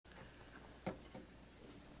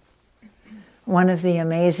one of the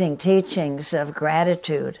amazing teachings of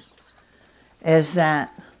gratitude is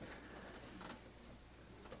that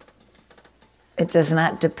it does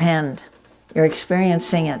not depend, your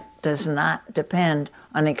experiencing it does not depend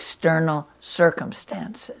on external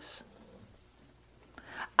circumstances.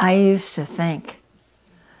 I used to think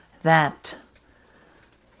that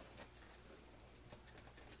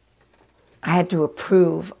I had to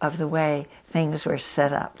approve of the way things were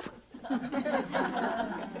set up.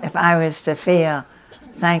 If I was to feel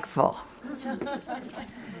thankful,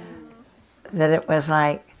 that it was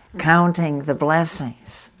like counting the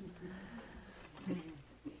blessings.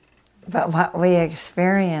 But what we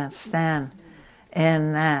experienced then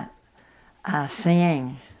in that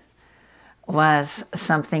seeing was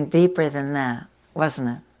something deeper than that,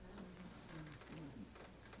 wasn't it?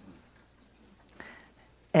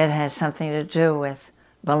 It had something to do with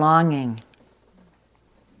belonging.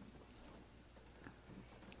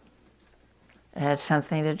 It had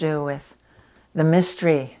something to do with the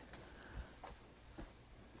mystery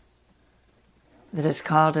that has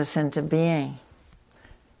called us into being,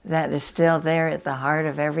 that is still there at the heart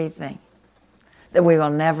of everything, that we will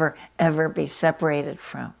never, ever be separated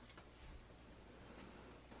from.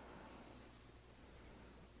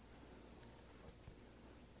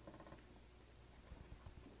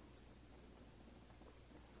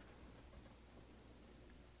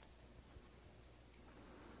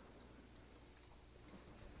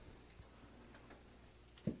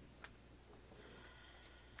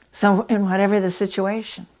 So in whatever the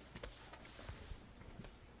situation,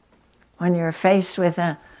 when you're faced with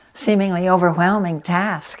a seemingly overwhelming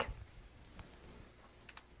task,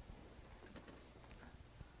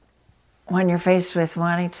 when you're faced with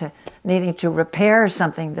needing to repair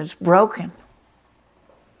something that's broken,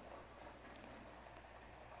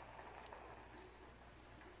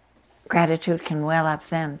 gratitude can well up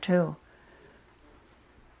then too.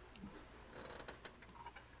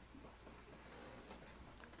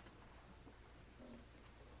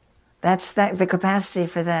 The capacity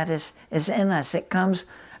for that is in us. It comes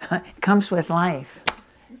with life.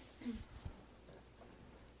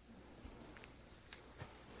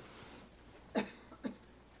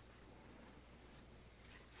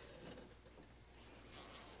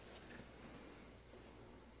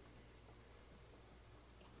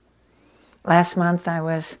 Last month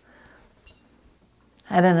I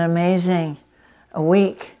had an amazing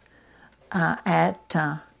week at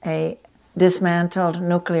a dismantled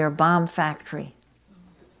nuclear bomb factory.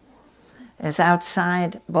 It's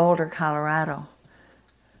outside Boulder, Colorado.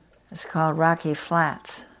 It's called Rocky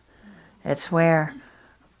Flats. It's where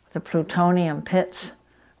the plutonium pits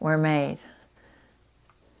were made.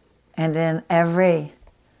 And in every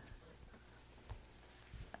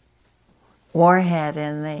warhead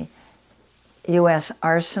in the U.S.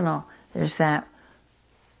 arsenal, there's that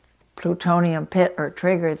plutonium pit or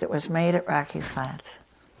trigger that was made at Rocky Flats.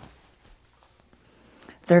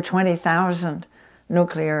 There are 20,000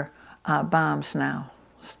 nuclear bombs now.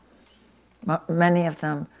 Many of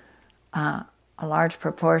them, a large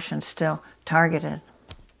proportion, still targeted.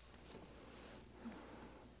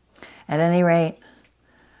 At any rate,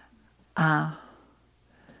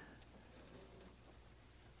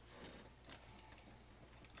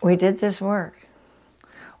 we did this work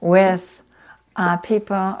with a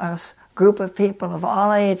group of people of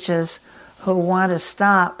all ages who want to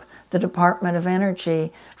stop the Department of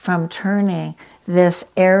Energy from turning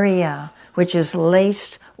this area, which is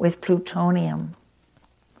laced with plutonium,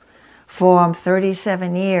 for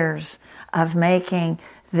 37 years of making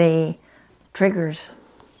the triggers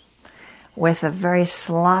with a very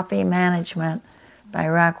sloppy management by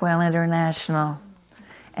Rockwell International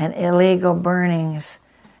and illegal burnings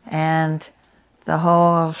and the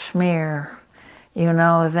whole schmear. You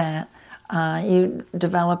know that you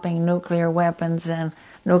developing nuclear weapons and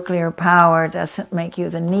nuclear power doesn't make you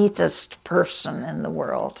the neatest person in the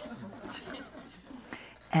world.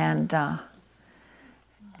 And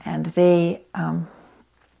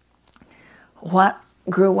what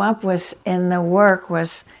grew up was in the work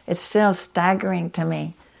was, it's still staggering to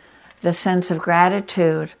me, the sense of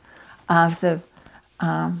gratitude of the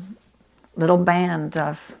little band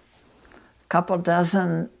of a couple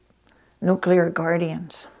dozen nuclear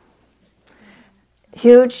guardians.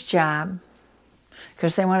 Huge job,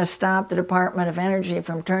 because they want to stop the Department of Energy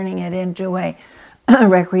from turning it into a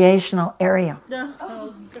recreational area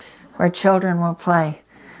where children will play.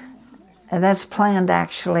 And that's planned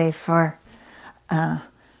actually for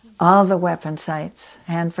all the weapon sites,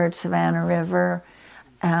 Hanford, Savannah River,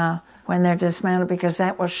 when they're dismantled, because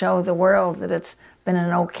that will show the world that it's been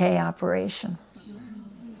an okay operation.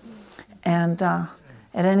 And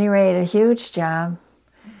At any rate, a huge job.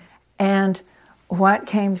 And what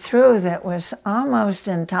came through that was almost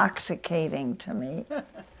intoxicating to me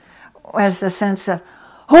was the sense of,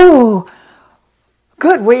 oh,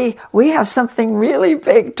 good, we have something really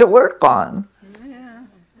big to work on. Yeah.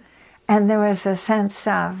 And there was a sense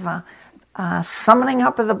of summoning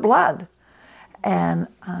up of the blood and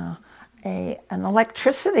an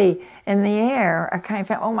electricity in the air, a kind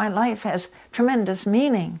of, oh, my life has tremendous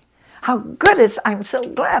meaning. How good I'm so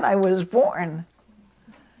glad I was born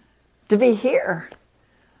to be here,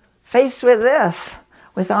 faced with this,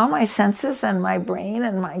 with all my senses and my brain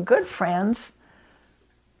and my good friends.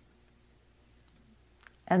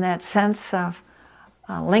 And that sense of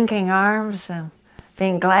linking arms and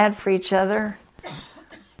being glad for each other,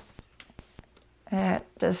 it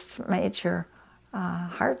just made your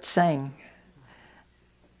heart sing.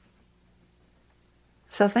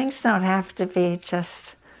 So things don't have to be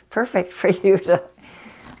just perfect for you to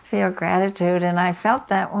feel gratitude. And I felt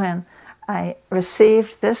that when I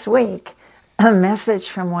received this week a message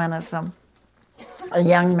from one of them, a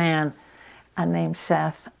young man named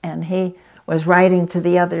Seth, and he was writing to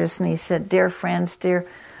the others, and he said, dear friends, dear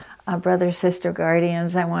brother, sister,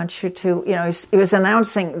 guardians, I want you to, he was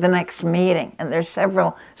announcing the next meeting, and there's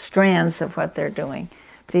several strands of what they're doing.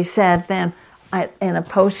 But he said then, in a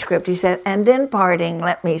postscript, he said, and in parting,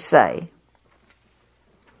 let me say,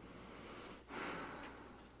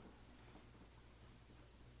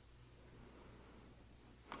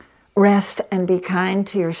 rest and be kind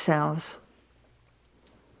to yourselves.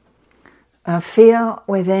 Feel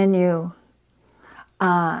within you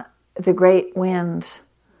the great winds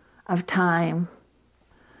of time.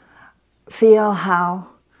 Feel how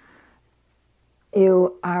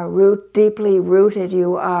you are deeply rooted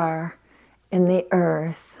you are in the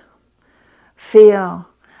earth. Feel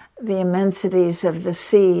the immensities of the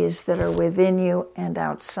seas that are within you and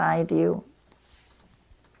outside you.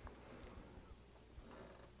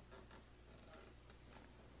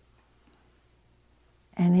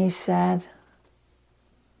 And he said,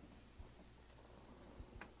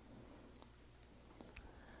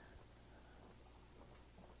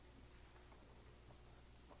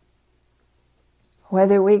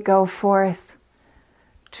 whether we go forth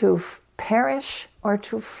to perish or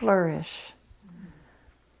to flourish,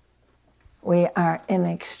 we are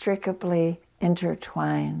inextricably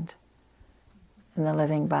intertwined in the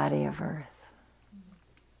living body of earth.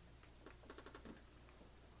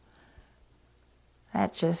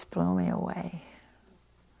 That just blew me away.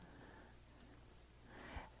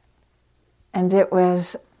 And it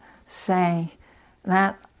was saying,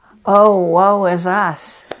 not, oh, woe is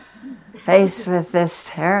us, faced with this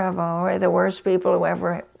terrible, we're the worst people who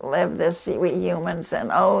ever lived, this, we humans, and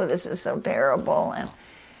oh, this is so terrible. And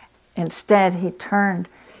instead, he turned,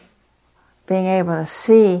 being able to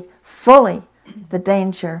see fully the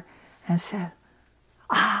danger, and said,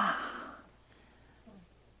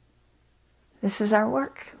 this is our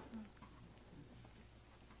work.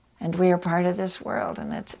 And we are part of this world,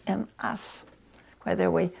 and it's in us.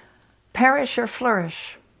 Whether we perish or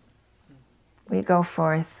flourish, we go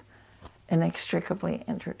forth inextricably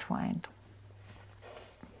intertwined.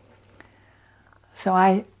 So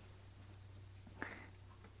I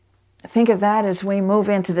think of that as we move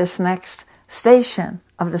into this next station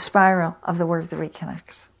of the spiral of the work that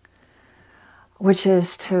reconnects, which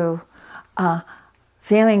is to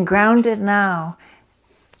feeling grounded now,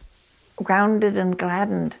 grounded and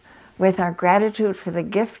gladdened with our gratitude for the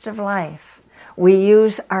gift of life. We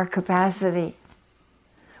use our capacity.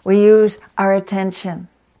 We use our attention.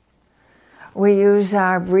 We use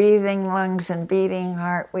our breathing lungs and beating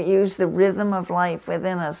heart. We use the rhythm of life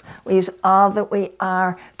within us. We use all that we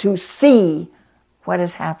are to see what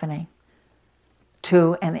is happening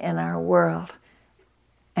to and in our world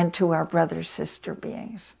and to our brother, sister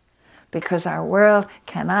beings. Because our world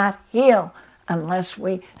cannot heal unless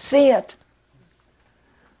we see it.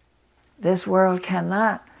 This world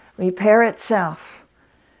cannot repair itself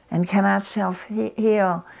and cannot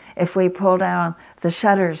self-heal if we pull down the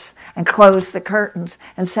shutters and close the curtains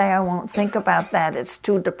and say, I won't think about that, it's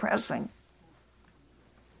too depressing.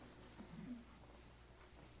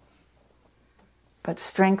 But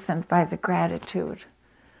strengthened by the gratitude,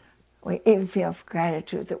 we even feel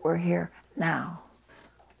gratitude that we're here now.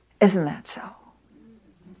 Isn't that so?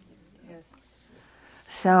 Yes.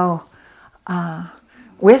 So,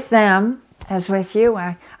 with them, as with you,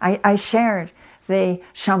 I shared the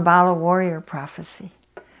Shambhala warrior prophecy.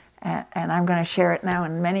 And I'm going to share it now,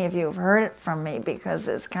 and many of you have heard it from me because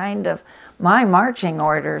it's kind of my marching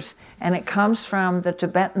orders, and it comes from the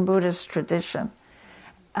Tibetan Buddhist tradition.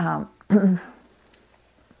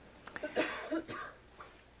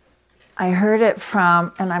 I heard it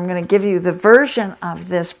from, and I'm going to give you the version of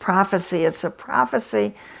this prophecy. It's a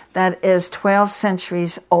prophecy that is 12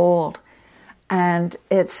 centuries old, and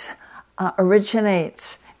it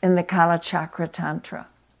originates in the Kala Chakra Tantra.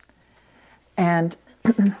 And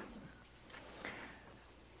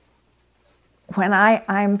when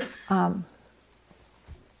I'm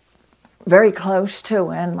very close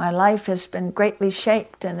to, and my life has been greatly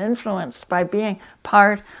shaped and influenced by being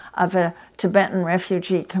part of a Tibetan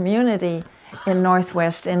refugee community in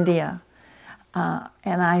northwest India. And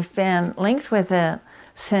I've been linked with it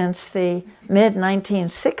since the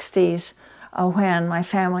mid-1960s when my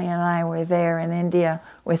family and I were there in India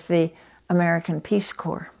with the American Peace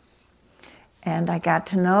Corps. And I got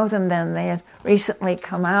to know them then. They had recently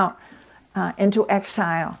come out into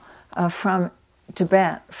exile from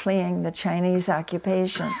Tibet, fleeing the Chinese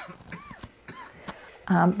occupation.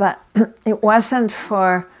 But it wasn't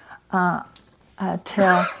for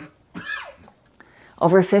till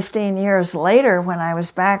over 15 years later, when I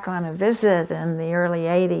was back on a visit in the early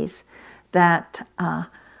 80s, that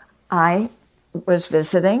I was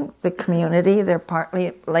visiting the community. They're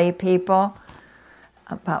partly lay people,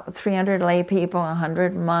 about 300 lay people,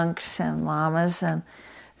 100 monks and lamas. And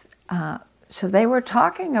so they were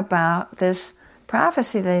talking about this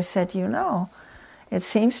prophecy. They said, you know, it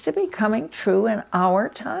seems to be coming true in our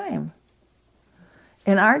time,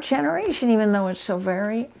 in our generation, even though it's so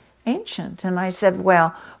very ancient. And I said,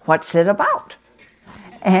 well, what's it about?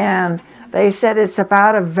 And they said it's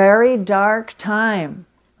about a very dark time,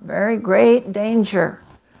 very great danger.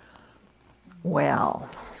 Well,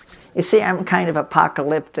 you see, I'm kind of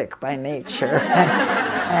apocalyptic by nature.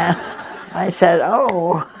 And I said,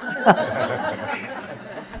 oh.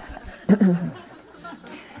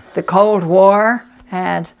 The Cold War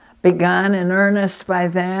had begun in earnest by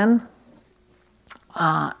then.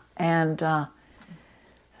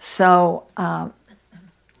 So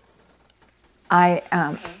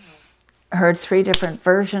I heard 3 different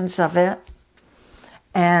versions of it.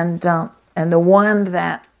 And the one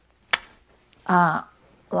that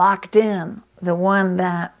locked in, the one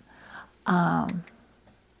that I'm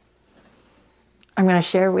going to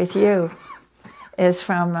share with you, is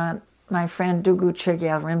from my friend Dugu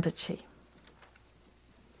Chogyal Rinpoche.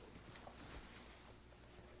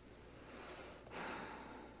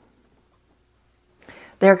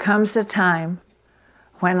 There comes a time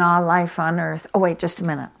when all life on earth... Oh, wait, just a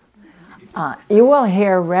minute. You will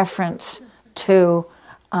hear reference to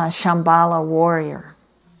Shambhala warrior.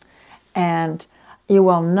 And you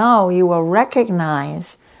will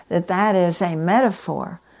recognize that that is a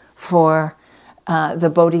metaphor for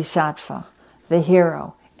the Bodhisattva, the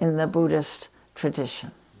hero in the Buddhist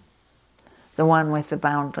tradition. The one with the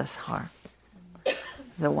boundless heart.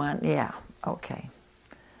 The one, yeah, okay.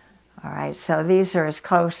 All right, so these are as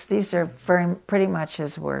close, these are pretty much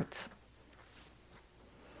his words.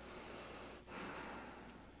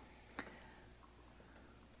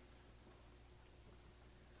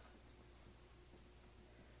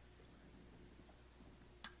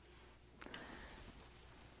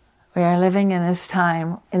 We are living in this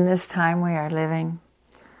time we are living.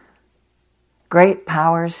 Great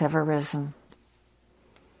powers have arisen.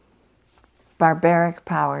 Barbaric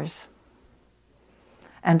powers.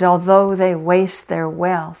 And although they waste their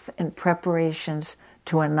wealth in preparations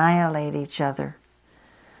to annihilate each other,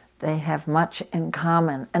 they have much in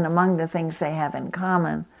common. And among the things they have in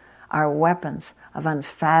common are weapons of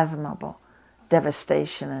unfathomable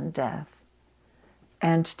devastation and death,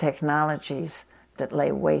 and technologies that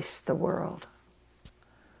lay waste the world.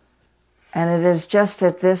 And it is just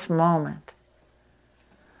at this moment,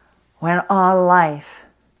 when all life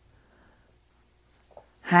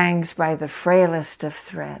hangs by the frailest of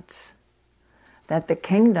threads, that the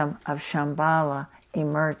kingdom of Shambhala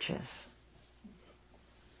emerges.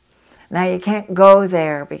 Now you can't go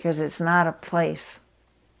there because it's not a place.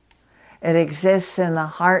 It exists in the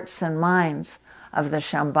hearts and minds of the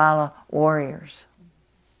Shambhala warriors.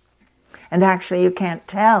 And actually you can't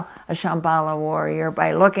tell a Shambhala warrior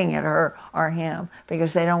by looking at her or him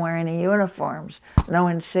because they don't wear any uniforms, no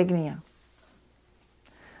insignia.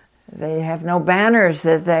 They have no banners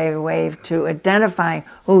that they wave to identify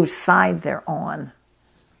whose side they're on.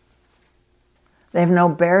 They have no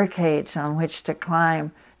barricades on which to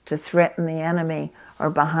climb to threaten the enemy or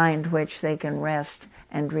behind which they can rest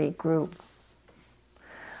and regroup.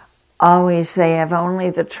 Always they have only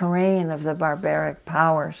the terrain of the barbaric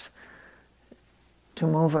powers to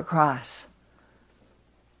move across.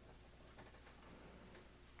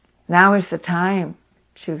 Now is the time,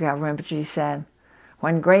 Chogyal Rinpoche said,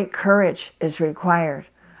 when great courage is required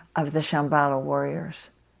of the Shambhala warriors.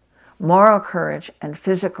 moral courage and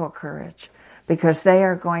physical courage, because they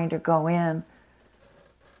are going to go in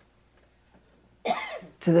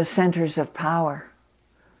to the centers of power,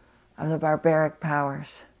 of the barbaric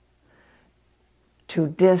powers, to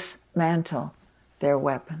dismantle their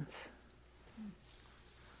weapons.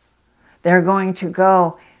 They're going to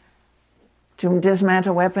go to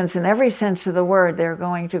dismantle weapons in every sense of the word. They're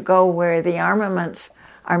going to go where the armaments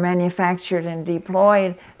are manufactured and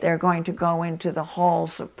deployed. They're going to go into the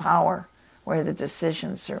halls of power where the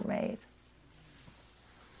decisions are made.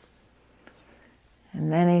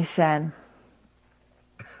 And then he said,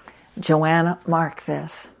 Joanna, mark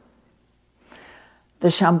this. The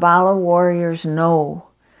Shambhala warriors know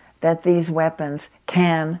that these weapons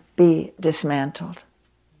can be dismantled.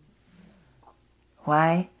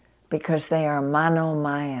 Why? Because they are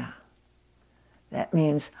manomaya. That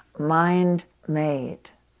means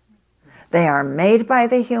mind-made. They are made by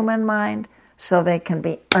the human mind, so they can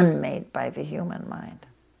be unmade by the human mind.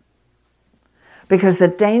 Because the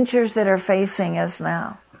dangers that are facing us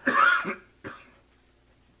now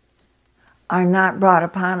are not brought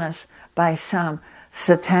upon us by some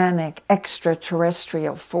satanic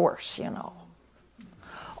extraterrestrial force,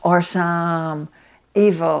 or some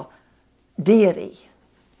evil deity,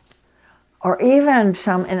 or even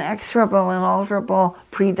some inexorable, inalterable,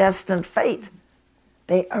 predestined fate.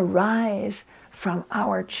 They arise from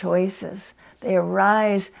our choices. They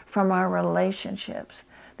arise from our relationships.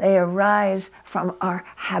 They arise from our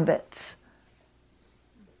habits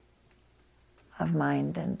of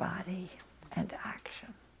mind and body and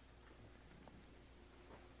action.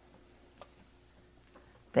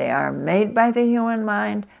 They are made by the human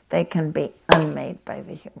mind. They can be unmade by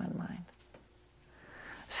the human mind.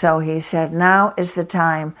 So he said, now is the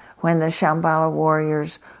time when the Shambhala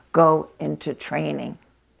warriors go into training.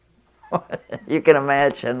 You can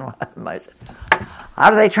imagine how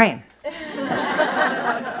do they train?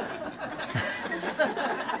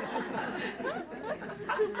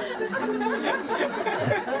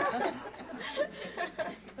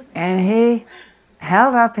 And he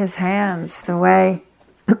held up his hands the way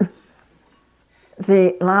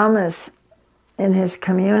the lamas in his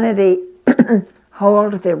community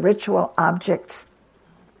hold the ritual objects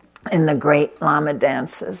in the great lama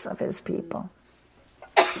dances of his people.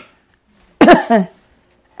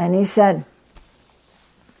 And he said,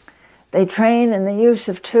 they train in the use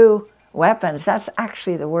of two weapons. That's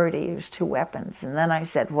actually the word he used, two weapons. And then I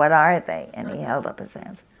said, what are they? And he held up his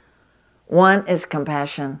hands. One is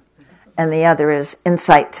compassion, and the other is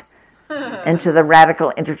insight into the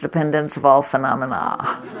radical interdependence of all phenomena.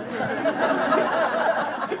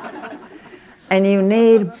 And you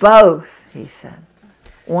need both, he said.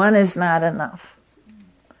 One is not enough.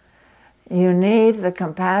 You need the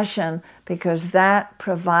compassion because that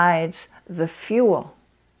provides the fuel,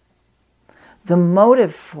 the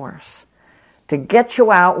motive force to get you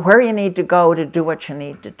out where you need to go to do what you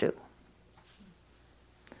need to do.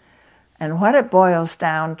 And what it boils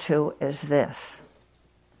down to is this: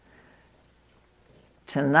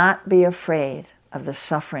 to not be afraid of the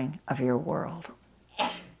suffering of your world.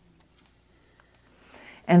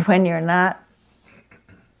 And when you're not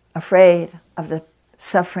afraid of the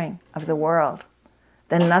suffering of the world,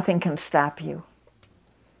 then nothing can stop you.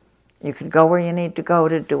 You can go where you need to go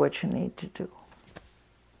to do what you need to do.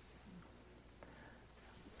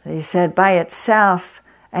 He said, by itself,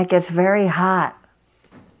 it gets very hot.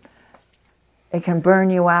 It can burn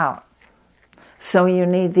you out. So you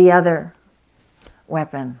need the other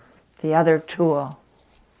weapon, the other tool.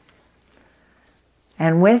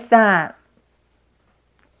 And with that,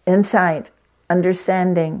 insight,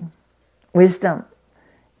 understanding, wisdom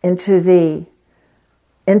into the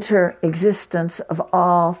inter-existence of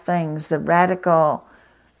all things, the radical,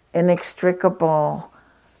 inextricable,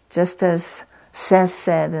 just as Seth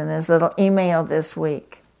said in his little email this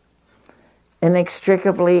week,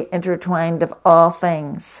 inextricably intertwined of all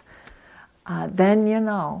things, then you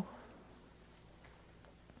know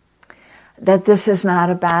that this is not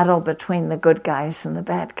a battle between the good guys and the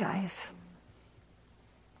bad guys.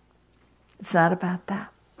 It's not about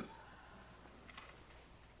that.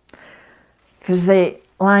 Because the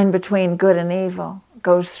line between good and evil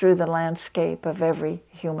goes through the landscape of every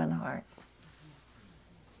human heart.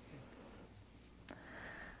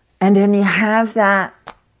 And when you have that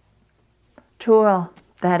tool,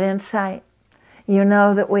 that insight, you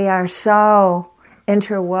know that we are so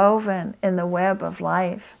interwoven in the web of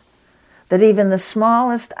life that even the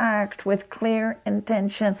smallest act with clear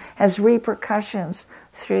intention has repercussions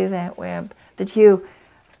through that web that you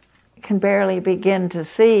can barely begin to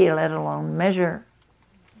see, let alone measure.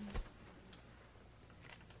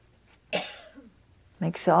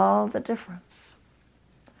 Makes all the difference.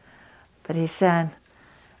 But he said,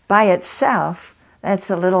 by itself, that's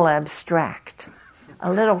a little abstract,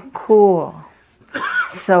 a little cool.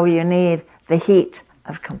 So you need the heat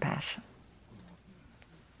of compassion.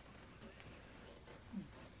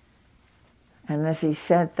 And as he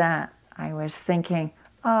said that, I was thinking,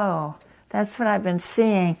 oh, that's what I've been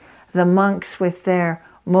seeing. The monks with their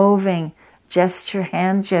moving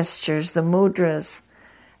hand gestures, the mudras,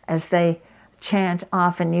 as they chant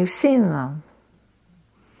often. You've seen them.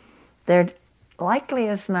 They're likely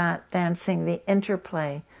as not dancing the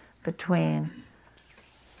interplay between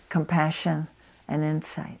compassion and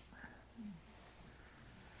insight.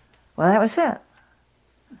 Well, that was it.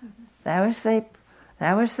 That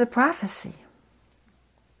was the prophecy.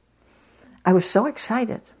 I was so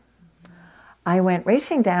excited. I went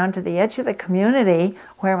racing down to the edge of the community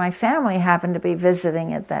where my family happened to be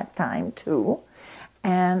visiting at that time too.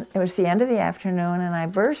 And it was the end of the afternoon, and I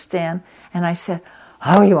burst in and I said,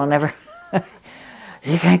 oh, you will never,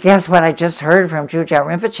 you can't guess what I just heard from Juja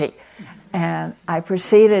Rinpoche. And I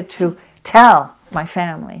proceeded to tell my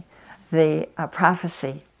family the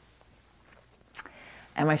prophecy.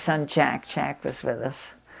 And my son Jack was with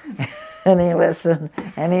us. And he listened,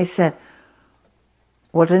 and he said,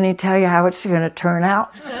 well, didn't he tell you how it's going to turn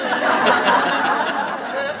out?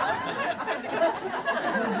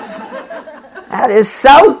 That is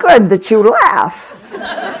so good that you laugh.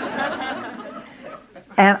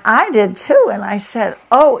 And I did too, and I said,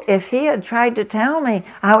 oh, if he had tried to tell me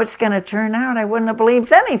how it's going to turn out, I wouldn't have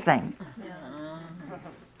believed anything.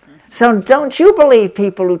 So don't you believe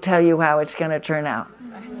people who tell you how it's going to turn out.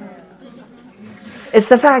 It's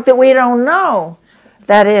the fact that we don't know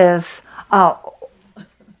that is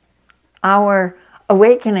our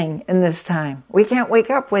awakening in this time. We can't wake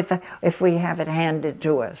up with it if we have it handed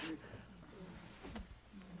to us.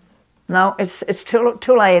 No, it's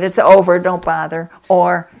too late. It's over. Don't bother.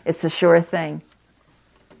 Or it's a sure thing.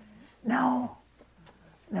 No,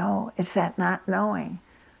 it's that not knowing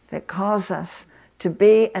that calls us to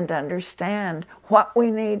be and understand what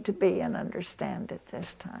we need to be and understand at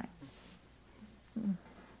this time.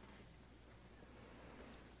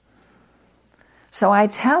 So I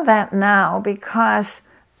tell that now because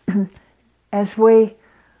as we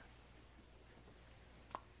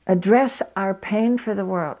address our pain for the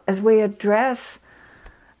world, as we address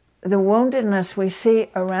the woundedness we see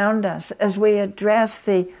around us, as we address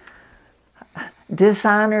the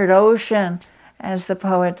dishonored ocean, as the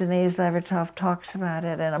poet Denise Levertov talks about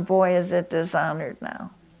it, and boy is it dishonored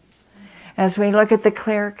now. As we look at the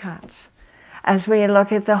clear cuts, as we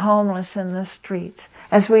look at the homeless in the streets,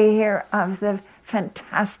 as we hear of the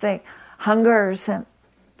fantastic hungers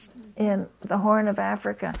in the Horn of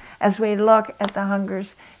Africa, as we look at the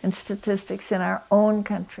hungers and statistics in our own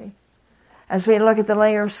country, as we look at the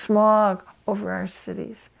layer of smog over our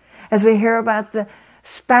cities, as we hear about the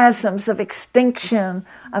spasms of extinction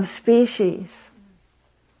of species,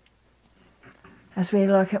 as we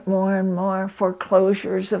look at more and more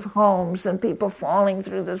foreclosures of homes and people falling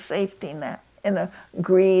through the safety net in a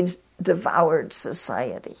greed-devoured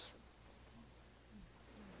society,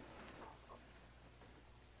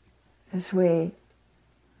 as we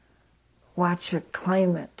watch a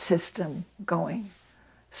climate system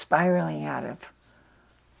spiraling out of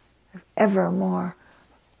ever more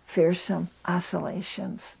fearsome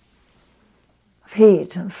oscillations of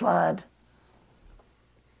heat and flood.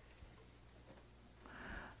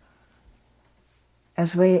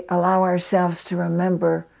 As we allow ourselves to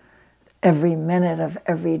remember every minute of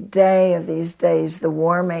every day of these days, the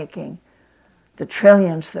war making, the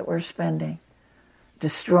trillions that we're spending,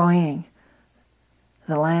 destroying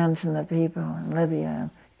the lands and the people in Libya and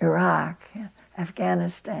Iraq, and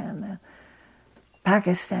Afghanistan, and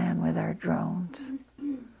Pakistan with our drones.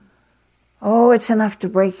 Oh, it's enough to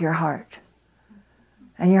break your heart.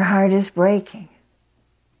 And your heart is breaking.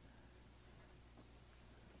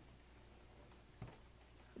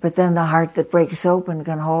 But then the heart that breaks open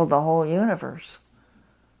can hold the whole universe.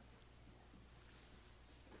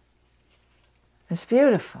 It's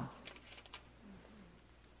beautiful.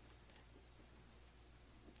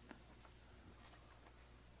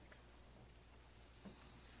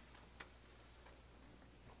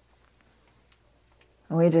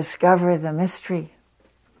 We discover the mystery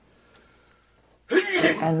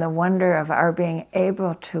and the wonder of our being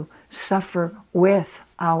able to suffer with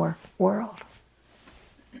our world.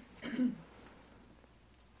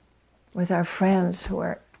 With our friends who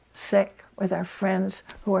are sick, with our friends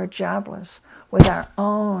who are jobless, with our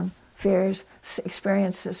own fears,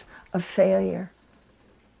 experiences of failure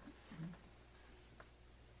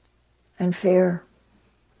and fear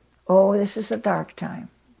oh, this is a dark time.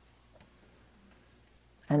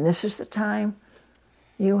 And this is the time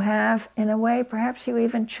you have, in a way, perhaps you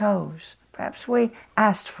even chose. Perhaps we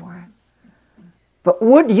asked for it. But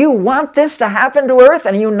would you want this to happen to Earth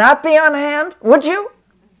and you not be on hand? Would you?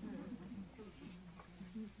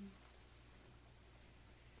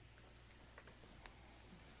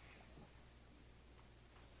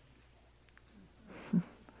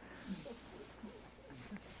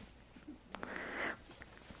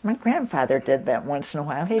 My grandfather did that once in a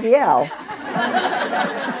while. He'd yell.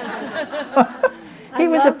 He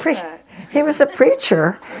was a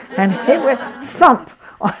preacher, and he would thump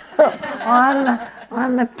on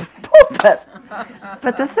the pulpit.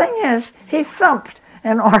 But the thing is, he thumped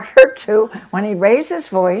in order to, when he raised his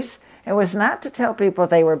voice, it was not to tell people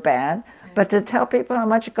they were bad, but to tell people how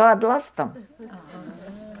much God loved them.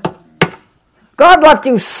 God loved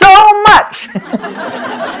you so much!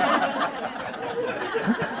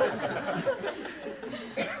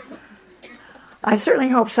 I certainly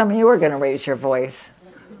hope some of you are going to raise your voice.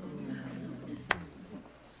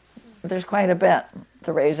 There's quite a bit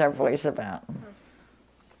to raise our voice about.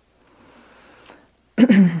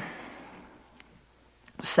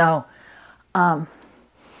 So, my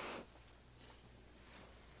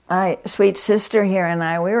sweet sister here and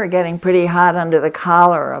I, we were getting pretty hot under the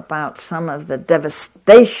collar about some of the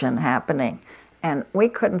devastation happening. And we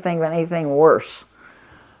couldn't think of anything worse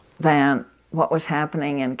than what was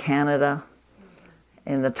happening in Canada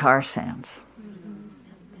in the tar sands.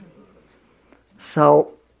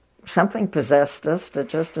 So something possessed us to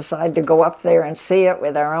just decide to go up there and see it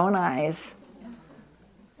with our own eyes.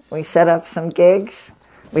 We set up some gigs.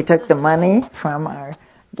 We took the money from our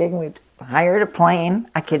gig. We hired a plane.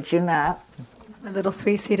 I kid you not. A little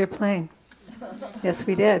 3-seater plane. Yes,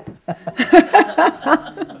 we did.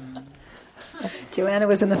 Joanna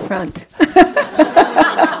was in the front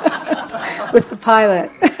with the pilot.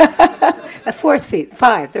 A 4-seat,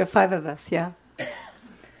 5. There were 5 of us, yeah.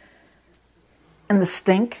 And the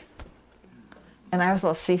stink. And I was a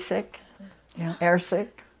little seasick, airsick.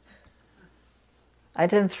 I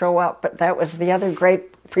didn't throw up, but that was the other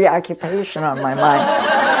great preoccupation on my mind.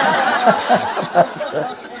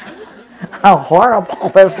 How horrible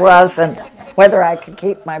this was and whether I could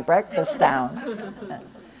keep my breakfast down.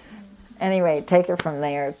 Anyway, take it from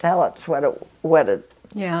there. Tell us what it.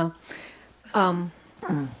 Yeah.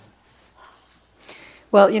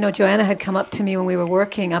 Well, Joanna had come up to me when we were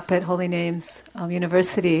working up at Holy Names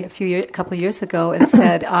University a couple of years ago and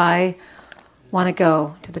said, I want to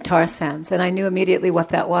go to the tar sands. And I knew immediately what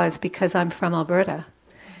that was because I'm from Alberta.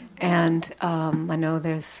 And I know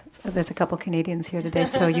there's a couple Canadians here today,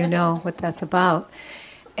 so you know what that's about.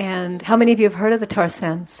 And how many of you have heard of the tar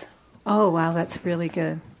sands? Oh, wow, that's really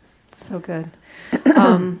good. So good.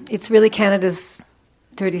 It's really Canada's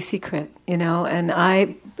dirty secret,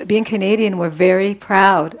 and being Canadian, we're very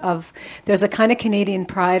proud of, there's a kind of Canadian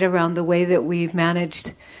pride around the way that we've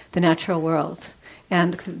managed the natural world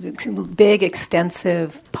and big,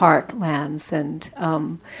 extensive park lands.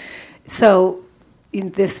 And so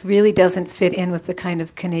this really doesn't fit in with the kind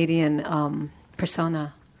of Canadian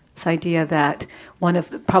persona. This idea that one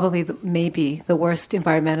of maybe the worst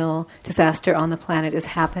environmental disaster on the planet is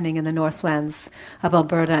happening in the Northlands of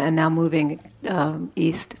Alberta and now moving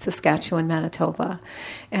east, Saskatchewan, Manitoba.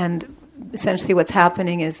 And essentially what's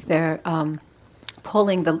happening is they're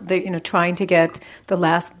pulling trying to get the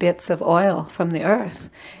last bits of oil from the earth.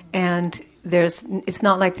 And it's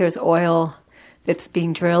not like there's oil that's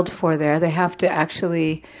being drilled for there. They have to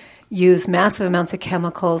actually use massive amounts of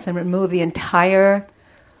chemicals and remove the entire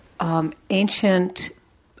ancient,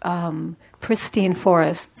 pristine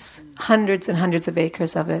forests, hundreds and hundreds of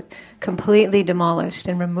acres of it, completely demolished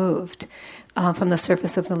and removed from the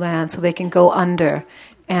surface of the land so they can go under.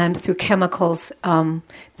 And through chemicals,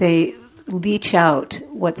 they leach out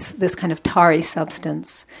what's this kind of tarry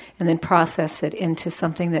substance and then process it into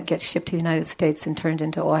something that gets shipped to the United States and turned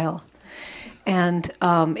into oil. And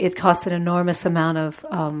it costs an enormous amount of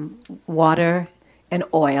water and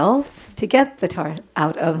oil to get the tar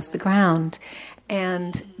out of the ground.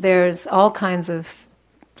 And there's all kinds of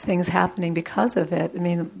things happening because of it. I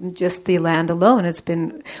mean, just the land alone has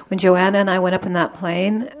been... When Joanna and I went up in that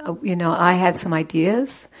plane, I had some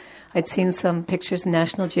ideas. I'd seen some pictures in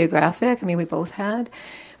National Geographic. I mean, we both had.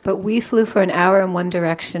 But we flew for an hour in one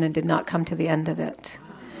direction and did not come to the end of it.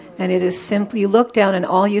 And it is simply... You look down and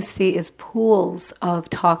all you see is pools of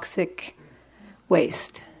toxic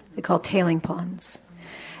waste. They call tailing ponds.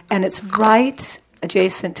 And it's right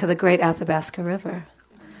adjacent to the great Athabasca River.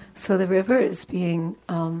 So the river is being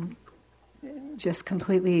just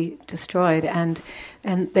completely destroyed. And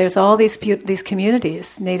there's all these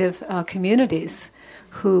communities, native communities,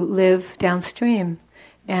 who live downstream,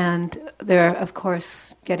 and they're of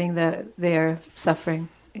course getting they're suffering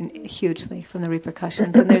hugely from the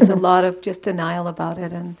repercussions. And there's a lot of just denial about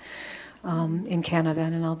it, and in Canada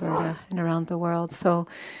and in Alberta and around the world. So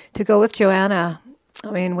to go with Joanna,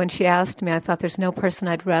 I mean, when she asked me, I thought there's no person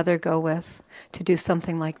I'd rather go with to do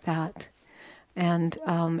something like that. And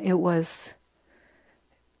it was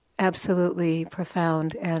absolutely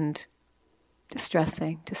profound and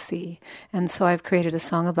distressing to see. And so I've created a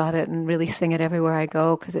song about it and really sing it everywhere I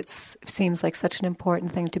go, because it seems like such an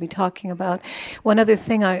important thing to be talking about.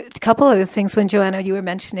 A couple other things, when Joanna, you were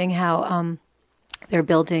mentioning how they're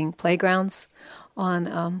building playgrounds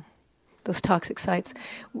on those toxic sites.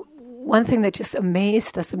 One thing that just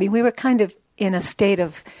amazed us, I mean, we were kind of in a state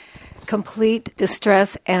of complete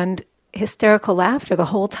distress and hysterical laughter the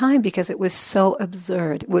whole time, because it was so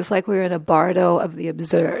absurd. It was like we were in a bardo of the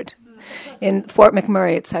absurd. In Fort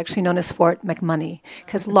McMurray, it's actually known as Fort McMoney,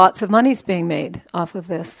 because lots of money is being made off of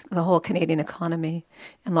this, the whole Canadian economy,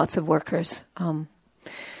 and lots of workers.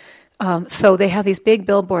 So they have these big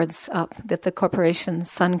billboards up that the corporations,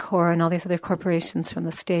 Suncor and all these other corporations from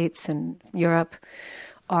the States and Europe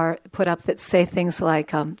are put up that say things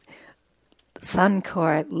like,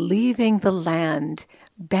 Suncor leaving the land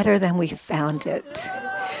better than we found it.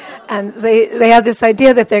 And they have this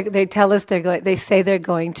idea that they tell us they say they're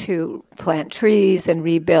going to plant trees and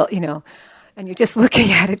rebuild, and you're just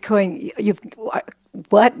looking at it going,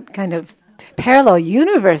 what kind of parallel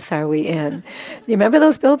universe are we in? You remember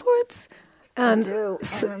those billboards? I do.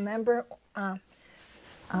 I remember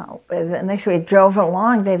the next we drove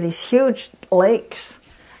along, they have these huge lakes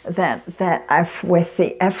that are with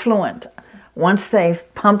the effluent. Once they've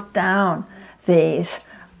pumped down these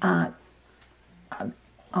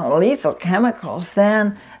lethal chemicals,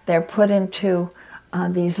 then they're put into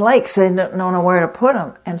these lakes. They don't know where to put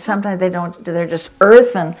them, and sometimes they don't. They're just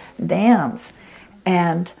earthen dams,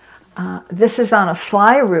 and this is on a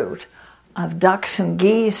fly route of ducks and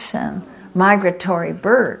geese and migratory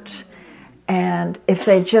birds. And if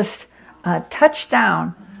they just touch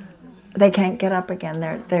down, they can't get up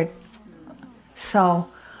again. So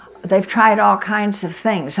they've tried all kinds of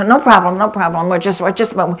things. So no problem. We're just,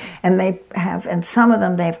 and they have, and some of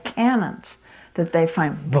them they have cannons that they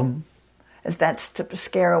find, boom, as that's to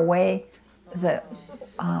scare away the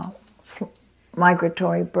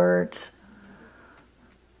migratory birds.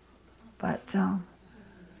 But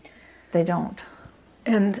they don't.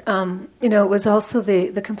 And, it was also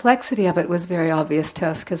the complexity of it was very obvious to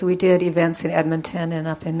us, because we did events in Edmonton and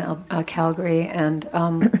up in Calgary, and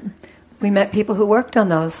we met people who worked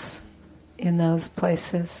on in those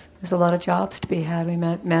places. There's a lot of jobs to be had. We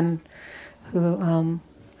met men who,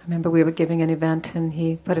 I remember we were giving an event, and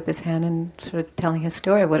he put up his hand and sort of telling his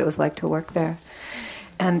story of what it was like to work there.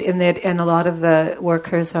 And a lot of the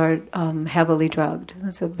workers are heavily drugged.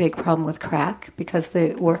 That's a big problem with crack, because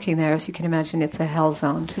the working there, as you can imagine, it's a hell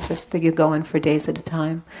zone. You go in for days at a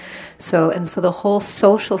time. So the whole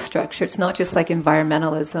social structure, it's not just like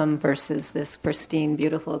environmentalism versus this pristine,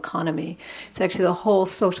 beautiful economy. It's actually the whole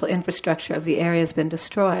social infrastructure of the area has been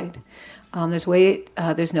destroyed.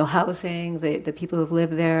 There's no housing. The people who've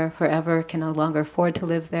lived there forever can no longer afford to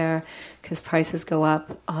live there, because prices go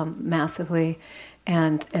up massively.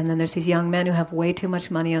 And then there's these young men who have way too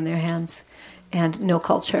much money on their hands and no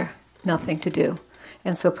culture, nothing to do.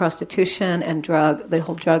 And so prostitution and the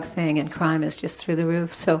whole drug thing and crime is just through the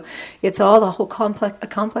roof. So it's all a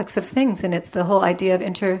complex of things, and it's the whole idea of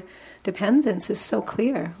interdependence is so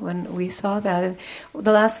clear when we saw that. And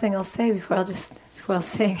the last thing I'll say before I'll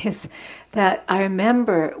sing is that I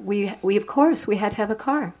remember we of course we had to have a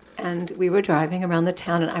car, and we were driving around the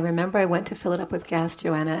town, and I remember I went to fill it up with gas,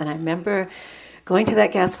 Joanna, and I remember going to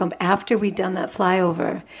that gas pump after we'd done that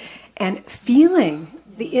flyover and feeling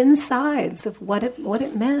the insides of what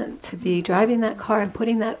it meant to be driving that car and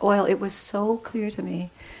putting that oil. It was so clear to me.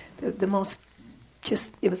 It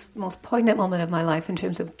was the most poignant moment of my life in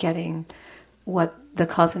terms of getting what the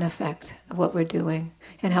cause and effect of what we're doing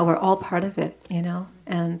and how we're all part of it,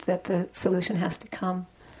 and that the solution has to come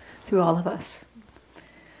through all of us.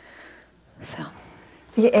 So.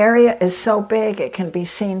 The area is so big it can be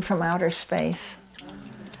seen from outer space.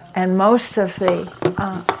 And most of the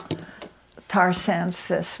tar sands,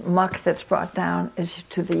 this muck that's brought down, is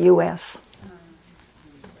to the U.S.,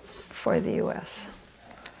 for the U.S.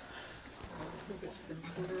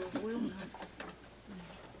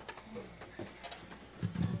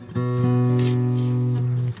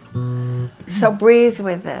 So breathe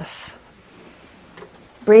with this.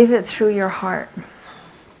 Breathe it through your heart.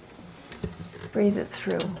 Breathe breathe it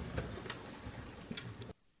through.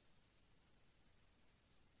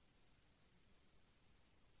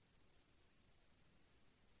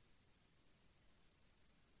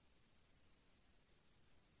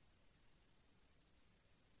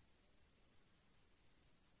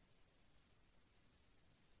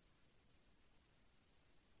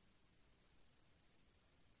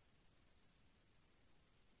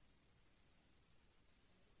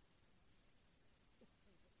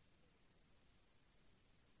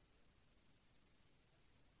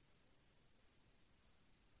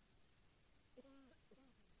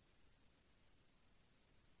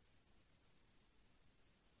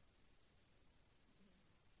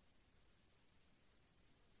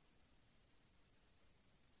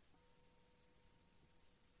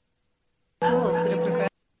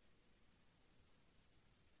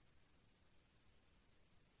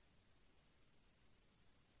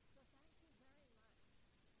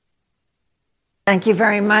 Thank you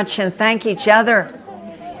very much, and thank each other.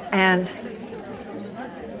 And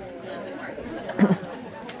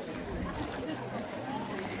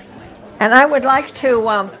I would like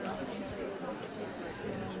to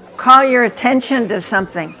call your attention to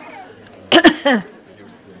something.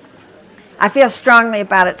 I feel strongly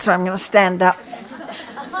about it, so I'm going to stand up.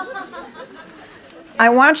 I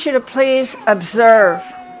want you to please observe,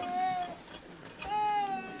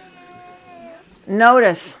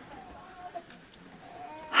 notice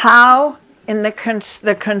how in the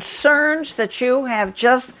concerns that you have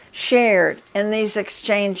just shared in these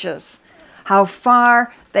exchanges, how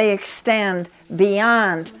far they extend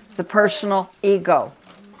beyond the personal ego.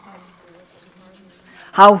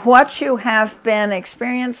 How what you have been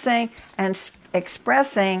experiencing and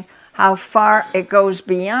expressing, how far it goes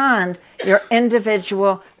beyond your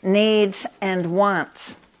individual needs and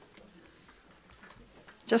wants.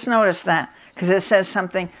 Just notice that, because it says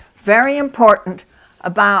something very important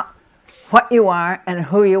about what you are and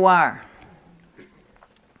who you are.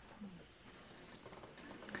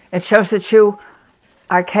 It shows that you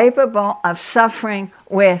are capable of suffering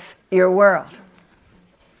with your world.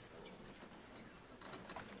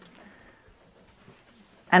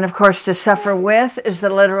 And of course, to suffer with is the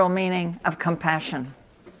literal meaning of compassion.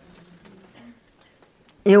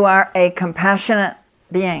 You are a compassionate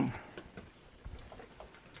being.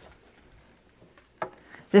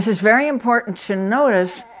 This is very important to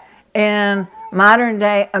notice in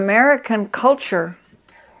modern-day American culture,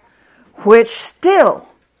 which still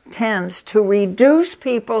tends to reduce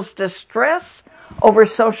people's distress over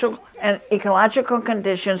social and ecological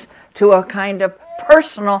conditions to a kind of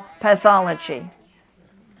personal pathology.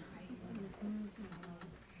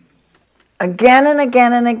 Again and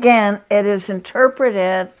again and again, it is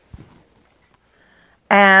interpreted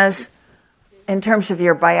as, in terms of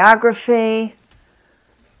your biography,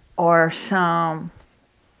 or some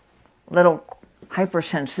little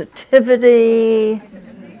hypersensitivity,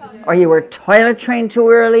 or you were toilet trained too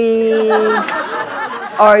early,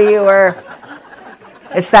 or you were,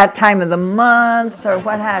 it's that time of the month, or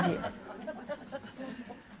what have you.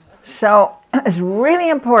 So it's really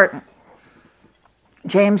important.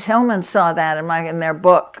 James Hillman saw that in their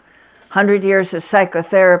book, 100 Years of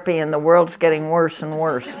Psychotherapy and the World's Getting Worse and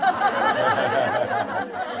Worse.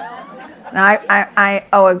 Now, I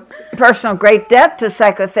owe a personal great debt to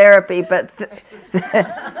psychotherapy, but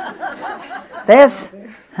this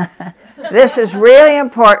is really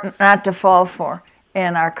important not to fall for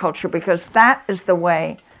in our culture, because that is the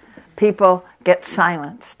way people get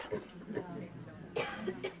silenced.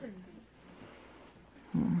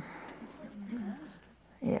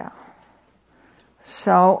 Yeah.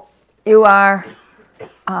 So you are,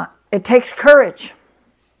 it takes courage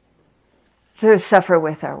to suffer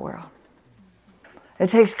with our world. It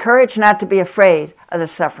takes courage not to be afraid of the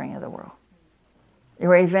suffering of the world.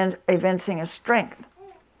 You're evincing a strength.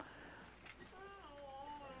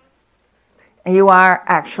 And you are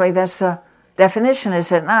actually, that's the definition,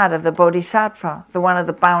 is it not, of the bodhisattva, the one of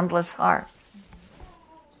the boundless heart.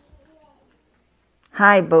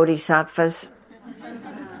 Hi, bodhisattvas.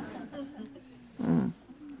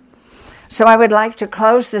 So I would like to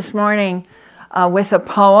close this morning with a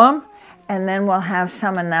poem, and then we'll have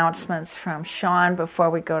some announcements from Sean before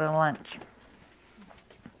we go to lunch.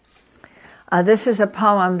 This is a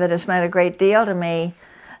poem that has meant a great deal to me,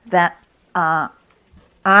 that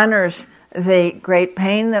honors the great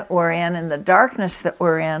pain that we're in and the darkness that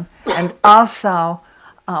we're in, and also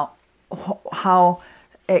how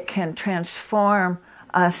it can transform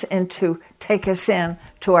us into, take us in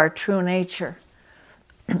to our true nature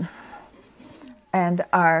and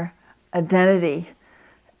our identity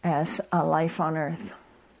as a life on earth.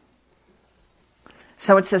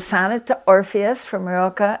 So it's a sonnet to Orpheus from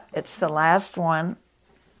Rilke. It's the last one.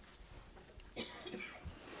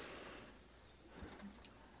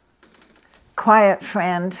 Quiet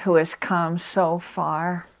friend who has come so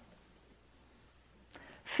far,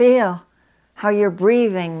 feel how your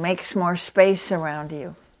breathing makes more space around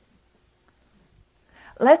you.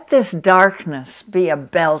 Let this darkness be a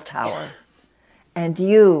bell tower, and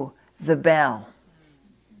you the bell.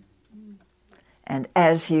 And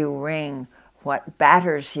as you ring, what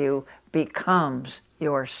batters you becomes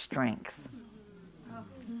your strength.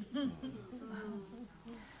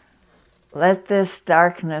 Let this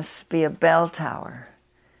darkness be a bell tower,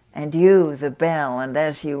 and you the bell, and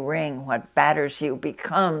as you ring, what batters you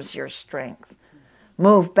becomes your strength.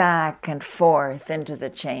 Move back and forth into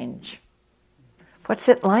the change. What's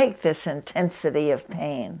it like, this intensity of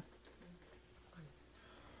pain?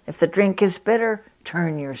 If the drink is bitter,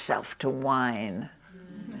 turn yourself to wine.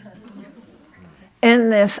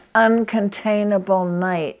 In this uncontainable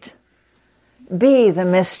night, be the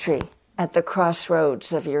mystery at the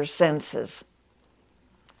crossroads of your senses,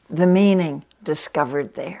 the meaning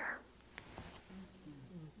discovered there.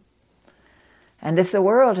 And if the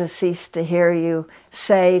world has ceased to hear you,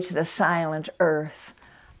 say to the silent earth,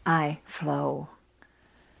 I flow.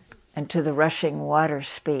 And to the rushing water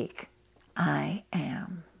speak, I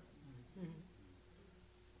am.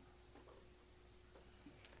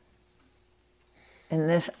 In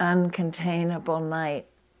this uncontainable night,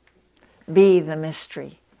 be the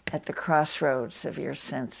mystery at the crossroads of your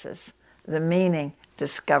senses, the meaning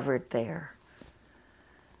discovered there.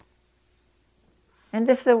 And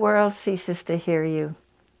if the world ceases to hear you,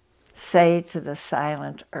 say to the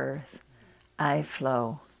silent earth, I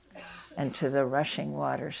flow, and to the rushing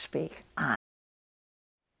water speak, I.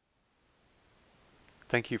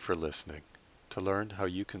 Thank you for listening. To learn how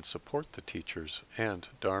you can support the teachers and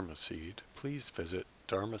Dharma Seed, please visit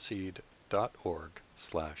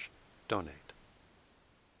dharmaseed.org/donate.